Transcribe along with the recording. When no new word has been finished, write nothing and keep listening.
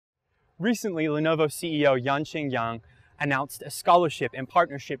Recently, Lenovo CEO Yanqing Yang announced a scholarship in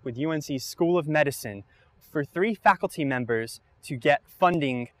partnership with UNC's School of Medicine for 3 faculty members to get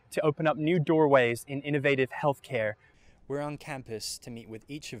funding to open up new doorways in innovative healthcare. We're on campus to meet with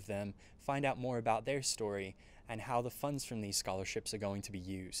each of them, find out more about their story, and how the funds from these scholarships are going to be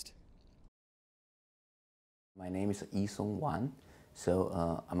used. My name is Yi-Song Wan.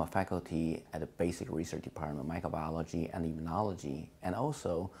 I'm a faculty at the Basic Research Department, Microbiology and Immunology, and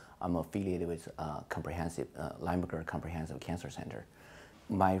also I'm affiliated with Lineberger Comprehensive Cancer Center.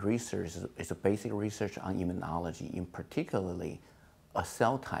 My research is a basic research on immunology, in particularly a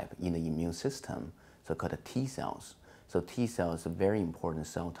cell type in the immune system, so-called T cells. So T cells is a very important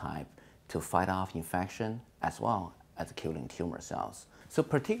cell type to fight off infection as well as killing tumor cells. So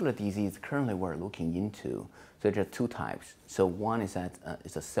particular disease currently we're looking into, so there are 2 types. So one is that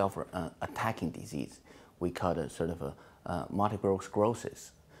it's a self-attacking disease. We call it sort of a multiple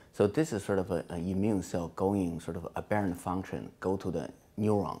sclerosis. So this is sort of an immune cell going sort of aberrant function, go to the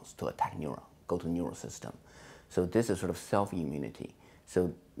neurons to attack neuron, go to the neural system. So this is sort of self-immunity.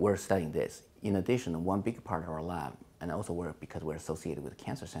 So we're studying this. In addition, one big part of our lab, and also because we're associated with the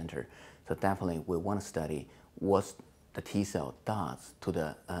cancer center, so definitely we want to study what the T cell does to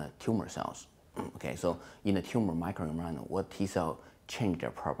the tumor cells. Okay, so in the tumor microenvironment, what T cell change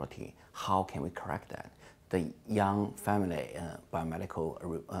their property? How can we correct that? The Young Family Biomedical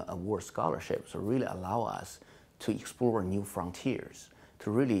Award scholarships really allow us to explore new frontiers,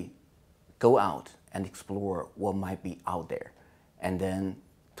 to really go out and explore what might be out there, and then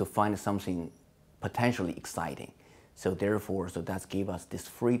to find something potentially exciting. So therefore, that gives us this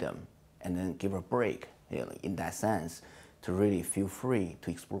freedom and then give a break, in that sense, to really feel free to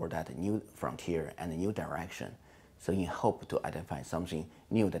explore that new frontier and a new direction. So in hope to identify something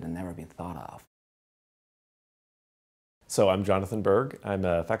new that had never been thought of. So I'm Jonathan Berg. I'm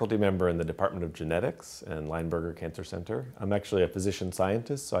a faculty member in the Department of Genetics and Lineberger Cancer Center. I'm actually a physician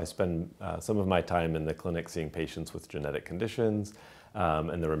scientist, so I spend some of my time in the clinic seeing patients with genetic conditions,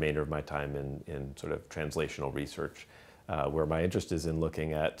 and the remainder of my time in sort of translational research, where my interest is in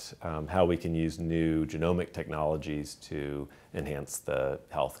looking at how we can use new genomic technologies to enhance the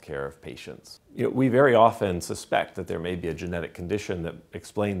health care of patients. We very often suspect that there may be a genetic condition that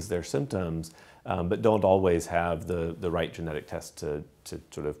explains their symptoms, but don't always have the right genetic test to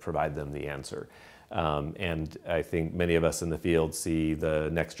sort of provide them the answer. And I think many of us in the field see the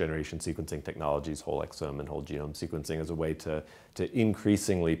next generation sequencing technologies, whole exome and whole genome sequencing, as a way to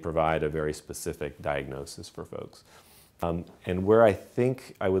increasingly provide a very specific diagnosis for folks. And where I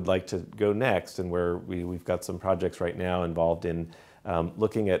think I would like to go next, and where we've got some projects right now involved in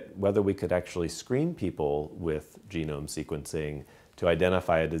looking at whether we could actually screen people with genome sequencing to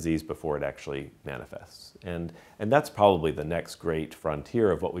identify a disease before it actually manifests. And that's probably the next great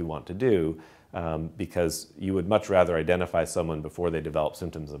frontier of what we want to do, because you would much rather identify someone before they develop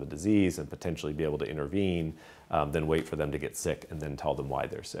symptoms of a disease and potentially be able to intervene than wait for them to get sick and then tell them why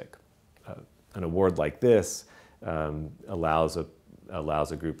they're sick. An award like this allows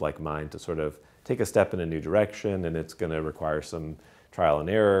a group like mine to sort of take a step in a new direction, and it's going to require some trial and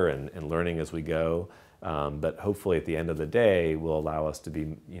error and learning as we go. But hopefully at the end of the day will allow us to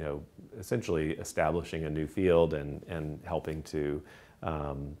be, essentially establishing a new field and helping to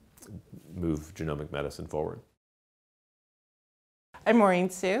move genomic medicine forward. I'm Maureen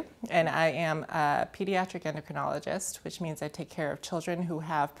Sue, and I am a pediatric endocrinologist, which means I take care of children who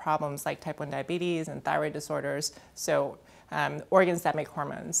have problems like type 1 diabetes and thyroid disorders. So organs that make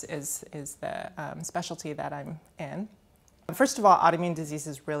hormones is the specialty that I'm in. First of all, autoimmune disease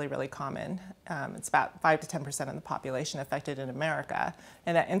is really, really common. It's about 5 to 10% of the population affected in America,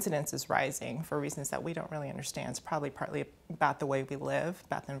 and that incidence is rising for reasons that we don't really understand. It's probably partly about the way we live,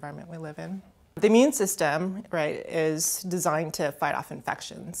 about the environment we live in. The immune system, right, is designed to fight off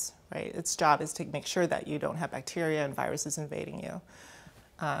infections, right? Its job is to make sure that you don't have bacteria and viruses invading you.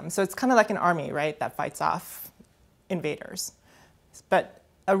 So it's kind of like an army, right, that fights off invaders. But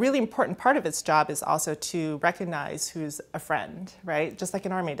a really important part of its job is also to recognize who's a friend, right? Just like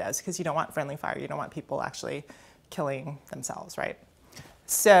an army does, because you don't want friendly fire. You don't want people actually killing themselves, right?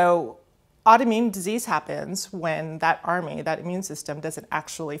 So autoimmune disease happens when that army, that immune system, doesn't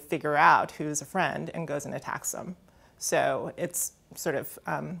actually figure out who's a friend and goes and attacks them. So it's sort of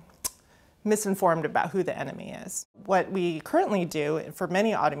misinformed about who the enemy is. What we currently do for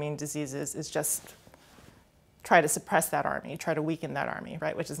many autoimmune diseases is just try to suppress that army, try to weaken that army,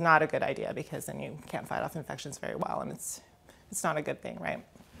 right? Which is not a good idea, because then you can't fight off infections very well, and it's not a good thing, right?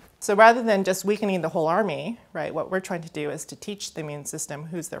 So rather than just weakening the whole army, right, what we're trying to do is to teach the immune system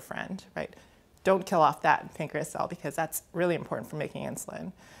who's their friend, right? Don't kill off that pancreas cell, because that's really important for making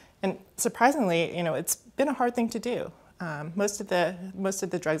insulin. And surprisingly, it's been a hard thing to do. Most of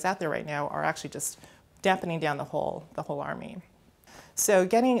the drugs out there right now are actually just dampening down the whole army. So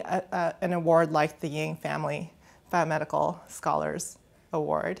getting an award like the Yang Family Biomedical Scholars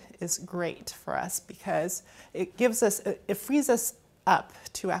Award is great for us because it frees us up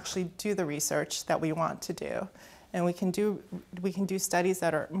to actually do the research that we want to do. And we can do studies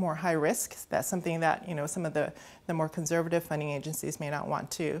that are more high risk. That's something that some of the more conservative funding agencies may not want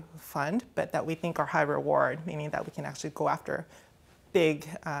to fund, but that we think are high reward, meaning that we can actually go after big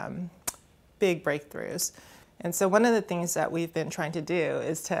breakthroughs. And so one of the things that we've been trying to do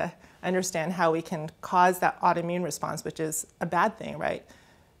is to understand how we can cause that autoimmune response, which is a bad thing, right,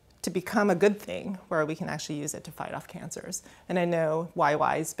 to become a good thing where we can actually use it to fight off cancers. And I know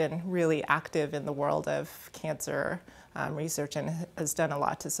YY has been really active in the world of cancer research and has done a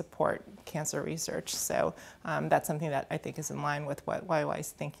lot to support cancer research. So that's something that I think is in line with what YY is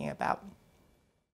thinking about.